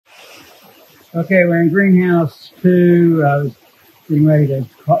Okay, we're in greenhouse 2. I was getting ready to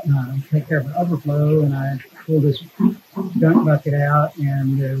take care of an overflow, and I pulled this dunk bucket out,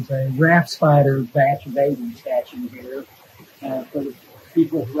 and there's a Raft Spider batch of babies hatching here. For the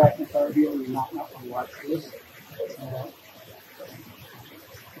people with arachnophobia, you might not want to watch this.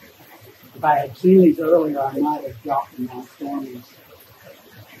 If I had seen these earlier, I might have dropped them on Stormy's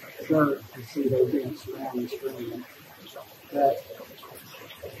shirt to see those being surrounding the screen. But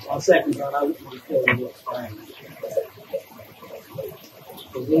on second thought, I wouldn't want to kill them with spraying.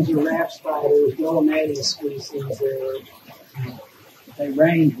 These are Raft Spiders, Dolomedes species. They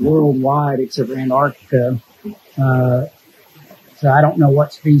range worldwide except for Antarctica. So I don't know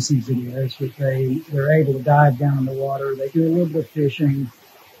what species it is, but they're able to dive down in the water. They do a little bit of fishing.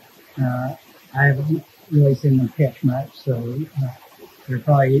 I haven't really seen them catch much, so they're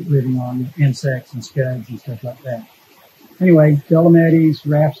probably living on insects and scuds and stuff like that. Anyway, Dolomedes,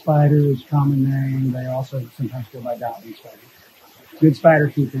 Raft Spiders, common name. They also sometimes go by diving spiders. Good spider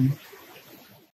keeping.